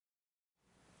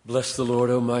Bless the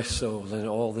Lord, O my soul, and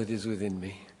all that is within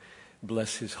me.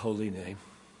 Bless his holy name.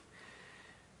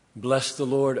 Bless the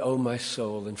Lord, O my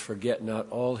soul, and forget not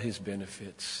all his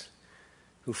benefits,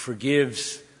 who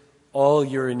forgives all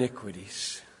your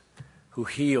iniquities, who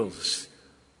heals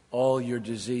all your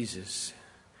diseases,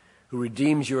 who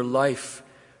redeems your life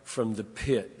from the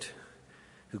pit,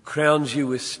 who crowns you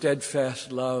with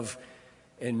steadfast love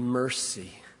and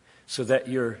mercy, so that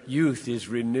your youth is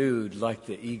renewed like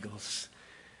the eagles.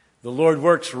 The Lord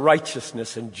works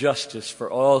righteousness and justice for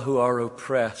all who are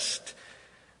oppressed.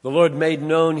 The Lord made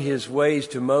known his ways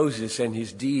to Moses and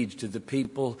his deeds to the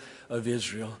people of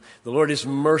Israel. The Lord is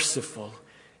merciful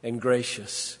and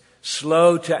gracious,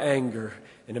 slow to anger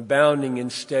and abounding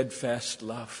in steadfast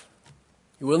love.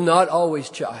 He will not always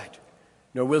chide,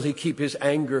 nor will he keep his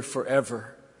anger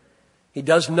forever. He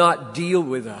does not deal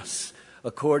with us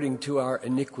according to our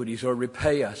iniquities or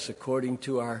repay us according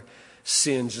to our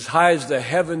sins. As high as the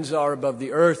heavens are above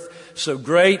the earth, so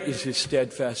great is his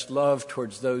steadfast love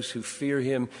towards those who fear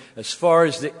him. As far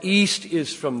as the east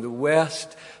is from the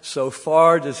west, so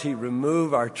far does he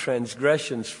remove our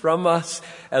transgressions from us.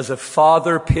 As a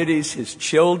father pities his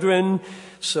children,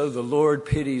 so the Lord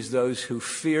pities those who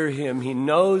fear him. He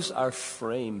knows our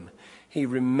frame. He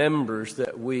remembers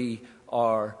that we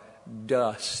are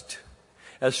dust.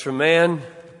 As for man,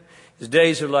 his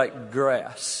days are like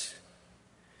grass.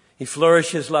 He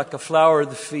flourishes like a flower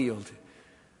of the field.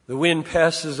 The wind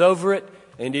passes over it,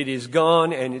 and it is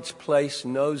gone, and its place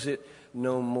knows it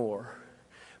no more.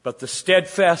 But the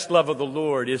steadfast love of the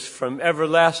Lord is from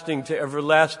everlasting to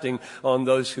everlasting on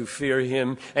those who fear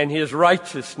him, and his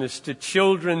righteousness to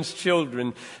children's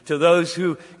children, to those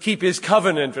who keep his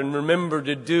covenant and remember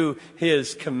to do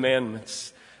his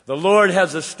commandments. The Lord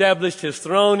has established his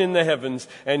throne in the heavens,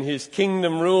 and his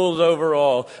kingdom rules over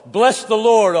all. Bless the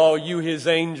Lord, all you his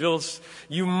angels,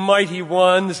 you mighty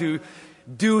ones who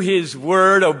do his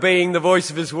word, obeying the voice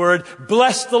of his word.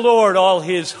 Bless the Lord, all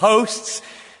his hosts.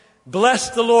 Bless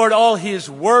the Lord, all his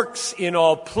works in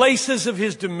all places of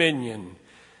his dominion.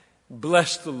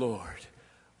 Bless the Lord,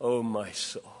 O my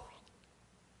soul.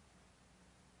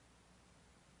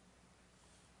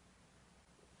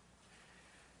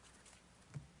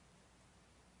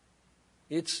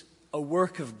 It's a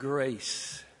work of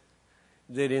grace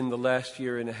that in the last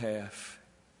year and a half,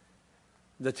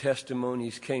 the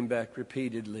testimonies came back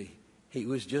repeatedly. He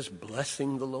was just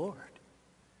blessing the Lord.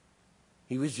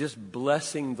 He was just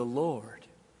blessing the Lord.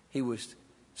 He was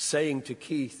saying to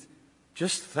Keith,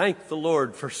 just thank the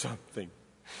Lord for something.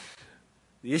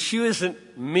 The issue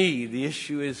isn't me. The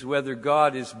issue is whether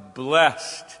God is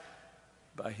blessed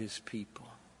by his people.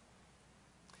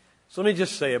 So let me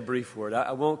just say a brief word.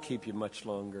 I won't keep you much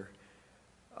longer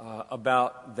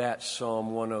about that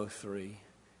Psalm 103.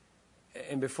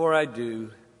 And before I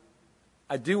do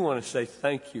want to say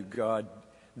thank you, God,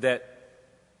 that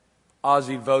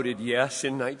Ozzy voted yes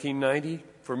in 1990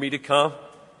 for me to come.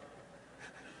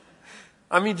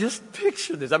 I mean, just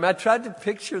picture this. I tried to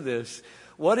picture this.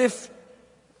 What if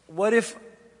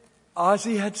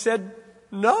Ozzy had said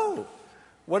no?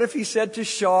 What if he said to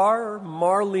Shar or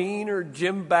Marlene or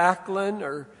Jim Backlund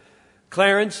or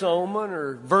Clarence Oman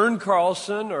or Vern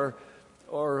Carlson or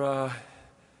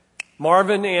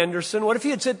Marvin Anderson? What if he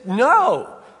had said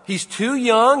no? He's too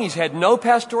young. He's had no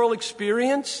pastoral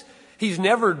experience. He's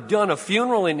never done a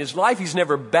funeral in his life. He's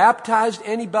never baptized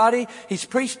anybody. He's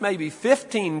preached maybe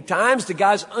 15 times. The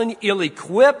guy's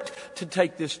ill-equipped to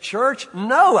take this church.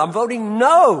 No, I'm voting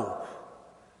no.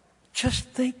 Just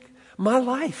think, my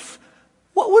life.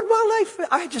 What would my life be?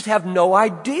 I just have no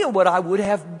idea what I would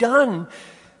have done.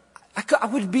 I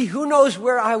would be, who knows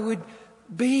where I would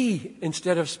be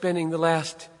instead of spending the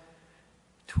last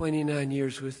 29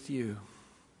 years with you.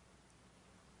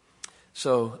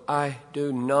 So I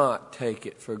do not take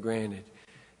it for granted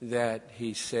that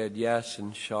he said yes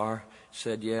and Shar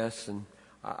said yes, and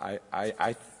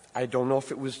I don't know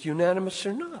if it was unanimous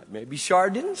or not. Maybe Shar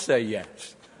didn't say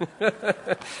yes.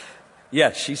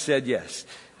 Yes, she said yes.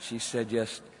 She said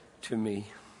yes to me.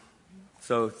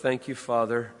 So thank you,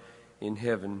 Father in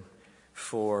heaven,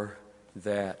 for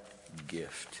that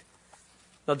gift.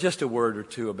 Now, just a word or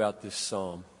two about this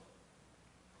psalm.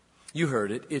 You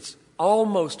heard it. It's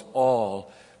almost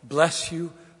all bless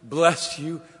you, bless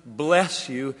you, bless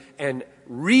you, and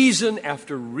reason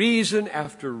after reason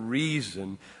after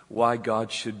reason why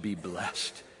God should be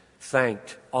blessed,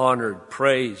 thanked, honored,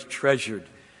 praised, treasured.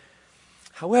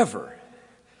 However,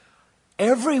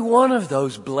 every one of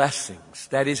those blessings,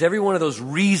 that is, every one of those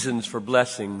reasons for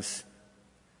blessings,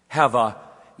 have a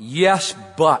yes,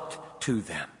 but to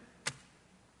them.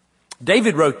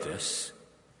 David wrote this.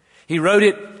 He wrote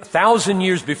it 1,000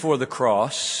 years before the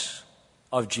cross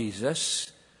of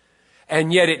Jesus,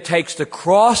 and yet it takes the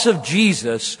cross of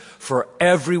Jesus for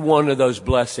every one of those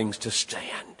blessings to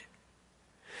stand.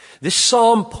 This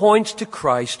psalm points to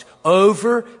Christ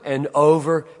over and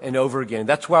over and over again.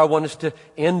 That's where I want us to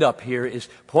end up here, is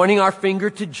pointing our finger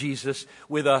to Jesus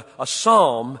with a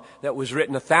psalm that was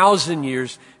written 1,000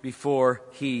 years before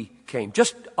He came.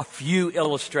 Just a few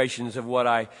illustrations of what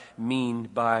I mean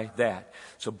by that.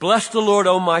 So bless the Lord,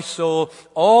 O my soul.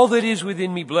 All that is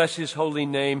within me, bless His holy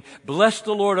name. Bless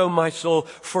the Lord, O my soul.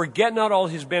 Forget not all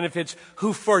His benefits,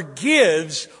 who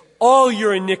forgives all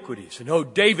your iniquities. And oh,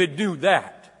 David knew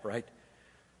that. Right?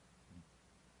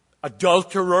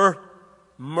 Adulterer,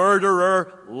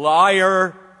 murderer,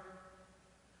 liar.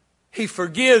 He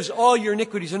forgives all your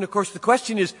iniquities. And of course the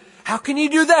question is, how can He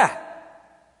do that?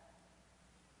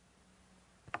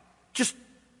 Just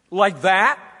like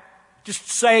that? Just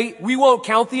say, we won't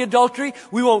count the adultery,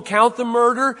 we won't count the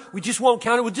murder, we just won't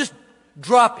count it, we'll just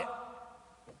drop it.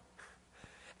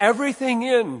 Everything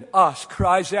in us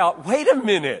cries out, wait a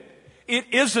minute, it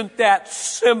isn't that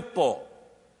simple.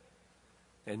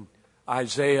 And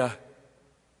Isaiah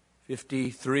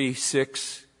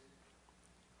 53:6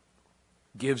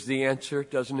 gives the answer,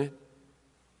 doesn't it?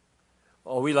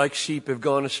 All we like sheep have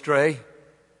gone astray.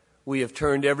 We have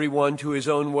turned everyone to his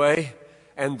own way.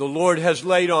 And the Lord has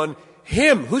laid on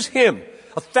Him. Who's Him?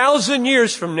 1,000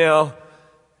 years from now,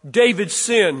 David's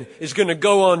sin is going to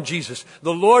go on Jesus.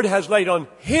 The Lord has laid on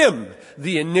Him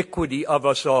the iniquity of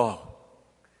us all.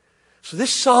 So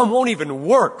this psalm won't even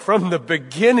work from the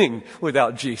beginning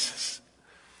without Jesus.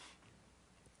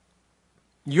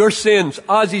 Your sins,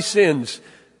 Ozzy's sins.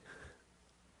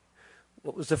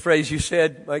 What was the phrase you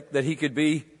said, Mike, that he could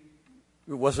be?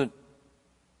 It wasn't,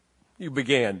 you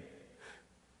began.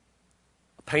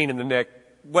 A pain in the neck,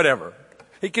 whatever.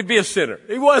 He could be a sinner.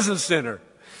 He was a sinner.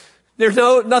 There's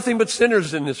nothing but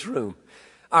sinners in this room.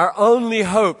 Our only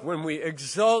hope when we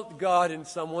exalt God in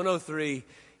Psalm 103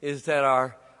 is that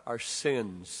our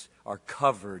sins are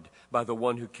covered by the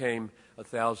one who came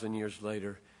 1,000 years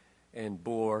later and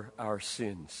bore our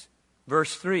sins.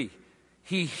 Verse 3,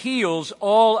 He heals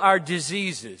all our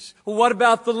diseases. Well, what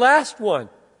about the last one?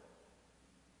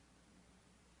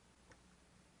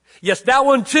 Yes, that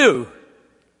one too,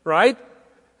 right?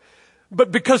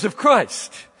 But because of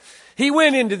Christ. He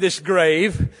went into this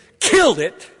grave, killed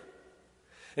it,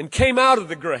 and came out of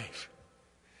the grave.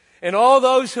 And all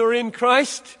those who are in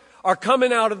Christ are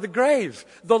coming out of the grave.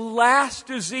 The last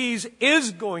disease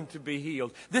is going to be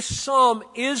healed. This psalm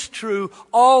is true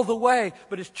all the way,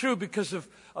 but it's true because of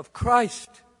Christ.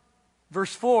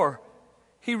 Verse 4,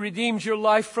 He redeems your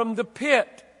life from the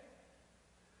pit.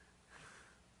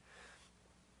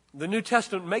 The New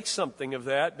Testament makes something of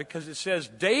that because it says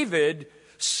David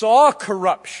saw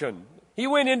corruption. He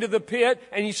went into the pit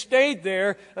and he stayed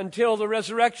there until the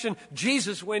resurrection.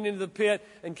 Jesus went into the pit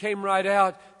and came right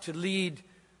out to lead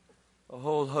a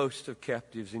whole host of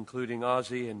captives, including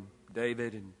Ozzy and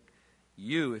David and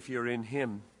you, if you're in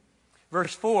Him.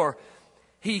 Verse 4,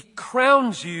 He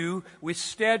crowns you with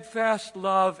steadfast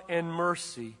love and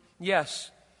mercy.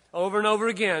 Yes, over and over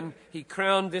again, He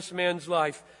crowned this man's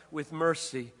life with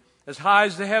mercy. As high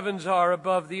as the heavens are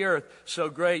above the earth, so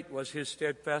great was His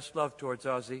steadfast love towards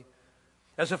Ozzy.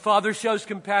 As a father shows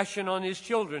compassion on his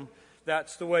children,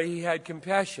 that's the way He had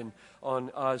compassion on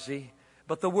Ozzy.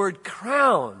 But the word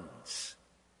crowns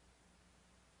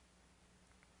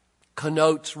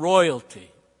connotes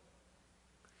royalty.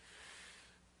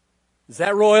 Is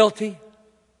that royalty?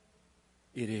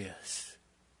 It is.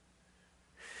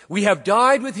 We have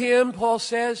died with Him, Paul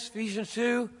says, Ephesians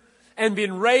 2, and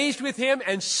been raised with Him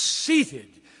and seated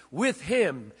with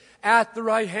Him at the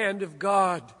right hand of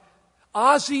God.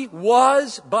 Ozzy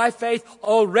was, by faith,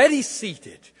 already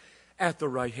seated at the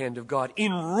right hand of God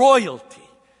in royalty.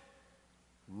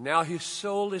 Now his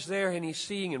soul is there and he's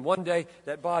seeing, and one day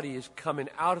that body is coming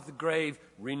out of the grave,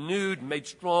 renewed, made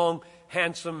strong,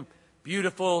 handsome,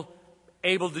 beautiful,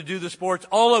 able to do the sports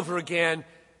all over again,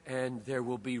 and there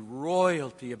will be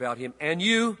royalty about him. And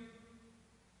you,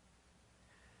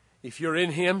 if you're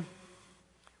in Him,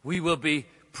 we will be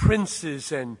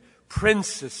princes and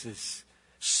princesses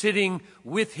sitting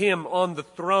with Him on the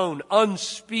throne,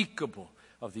 unspeakable,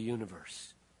 of the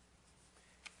universe.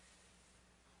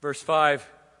 Verse 5,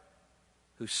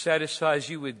 who satisfies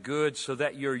you with good so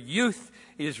that your youth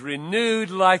is renewed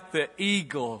like the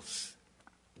eagles.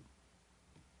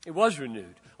 It was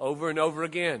renewed over and over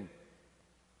again.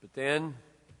 But then,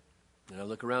 when I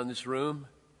look around this room,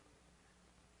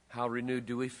 how renewed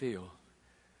do we feel?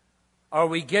 Are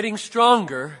we getting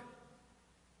stronger?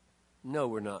 No,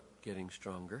 we're not getting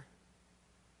stronger.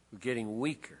 We're getting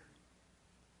weaker.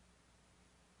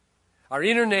 Our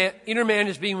inner man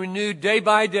is being renewed day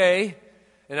by day,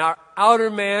 and our outer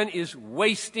man is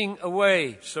wasting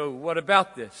away. So what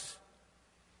about this?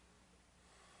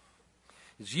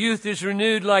 His youth is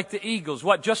renewed like the eagles.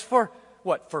 What, just for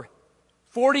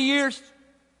 40 years?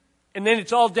 And then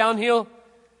it's all downhill?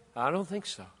 I don't think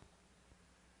so.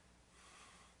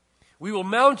 We will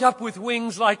mount up with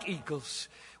wings like eagles.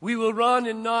 We will run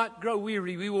and not grow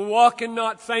weary. We will walk and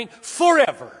not faint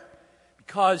forever.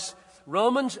 Because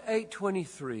Romans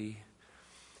 8:23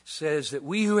 says that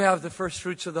we who have the first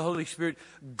fruits of the Holy Spirit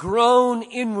groan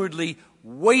inwardly,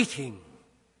 waiting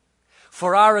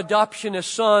for our adoption as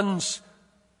sons,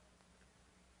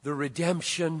 the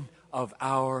redemption of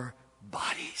our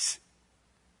bodies.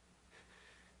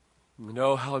 We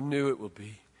know how new it will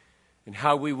be, and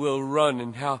how we will run,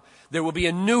 and how there will be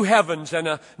a new heavens and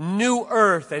a new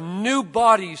earth and new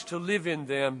bodies to live in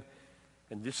them.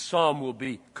 And this psalm will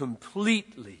be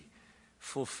completely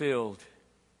fulfilled.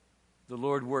 The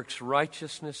Lord works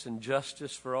righteousness and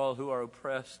justice for all who are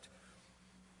oppressed.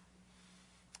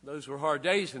 Those were hard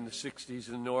days in the 60s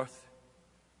in North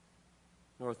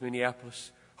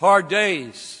Minneapolis. Hard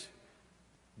days.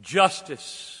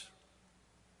 Justice.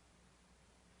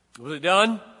 Was it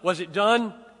done? Was it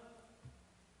done?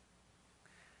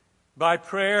 By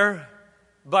prayer,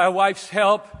 by a wife's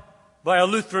help, by a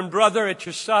Lutheran brother at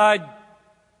your side?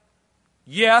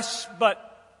 Yes, but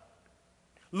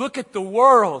look at the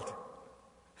world.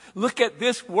 Look at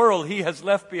this world he has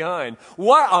left behind.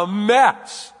 What a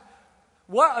mess.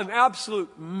 What an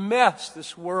absolute mess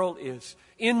this world is.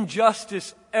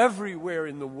 Injustice everywhere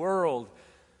in the world.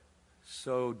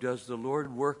 So does the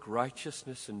Lord work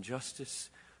righteousness and justice?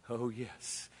 Oh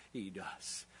yes, He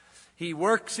does. He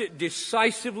works it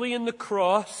decisively in the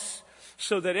cross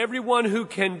so that everyone who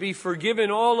can be forgiven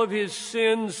all of his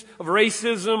sins of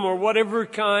racism or whatever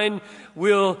kind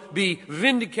will be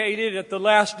vindicated at the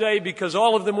last day because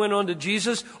all of them went on to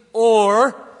Jesus.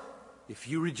 Or, if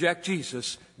you reject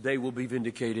Jesus, they will be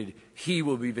vindicated. He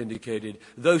will be vindicated.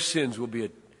 Those sins will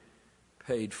be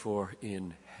paid for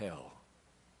in hell.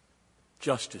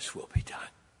 Justice will be done.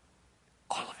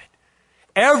 All of it.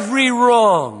 Every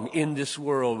wrong in this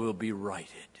world will be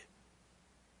righted.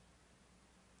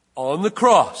 On the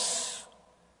cross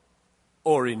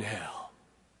or in hell.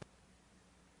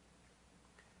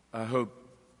 I hope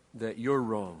that your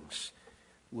wrongs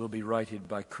will be righted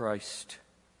by Christ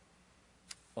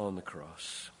on the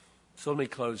cross. So let me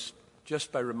close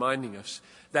just by reminding us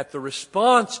that the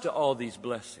response to all these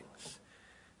blessings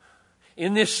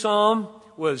in this psalm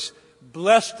was,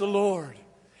 bless the Lord.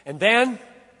 And then,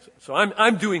 so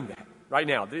I'm doing that right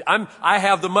now. I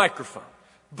have the microphone.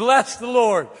 Bless the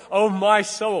Lord, oh my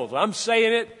soul. I'm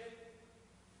saying it.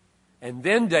 And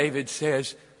then David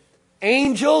says,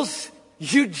 angels,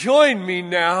 you join me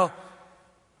now.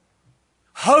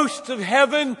 Hosts of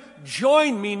heaven,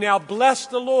 join me now. Bless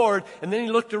the Lord. And then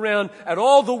he looked around at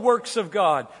all the works of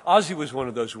God. Ozzy was one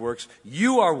of those works.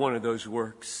 You are one of those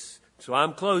works. So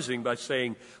I'm closing by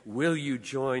saying, will you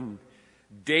join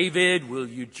David? Will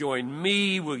you join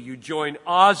me? Will you join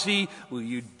Ozzy? Will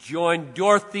you join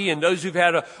Dorothy and those who've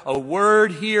had a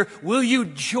word here? Will you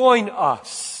join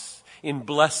us in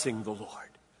blessing the Lord?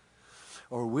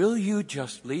 Or will you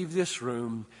just leave this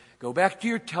room, go back to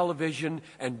your television,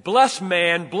 and bless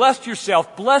man, bless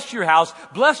yourself, bless your house,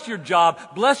 bless your job,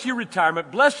 bless your retirement,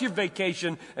 bless your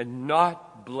vacation, and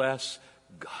not bless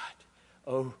God?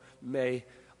 Oh, may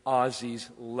Ozzy's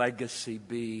legacy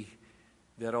be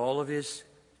that all of his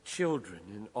children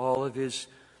and all of his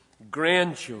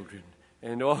grandchildren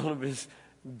and all of his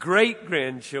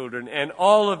great-grandchildren and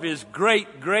all of his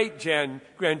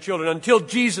great-great-grandchildren until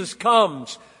Jesus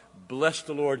comes, bless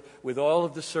the Lord with all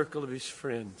of the circle of his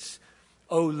friends.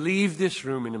 Oh, leave this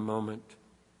room in a moment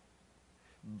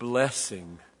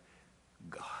blessing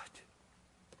God.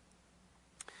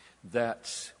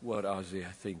 That's what Ozzy,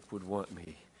 I think, would want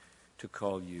me to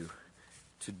call you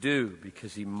to do,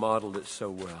 because he modeled it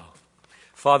so well.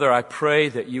 Father, I pray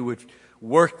that you would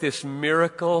work this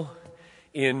miracle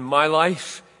in my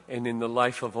life and in the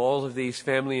life of all of these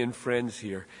family and friends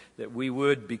here, that we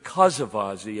would, because of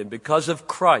Ozzy and because of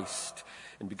Christ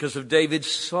and because of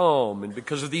David's psalm and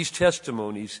because of these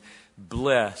testimonies,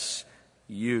 bless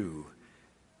you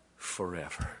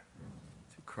forever.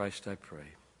 Through Christ I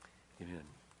pray. Amen.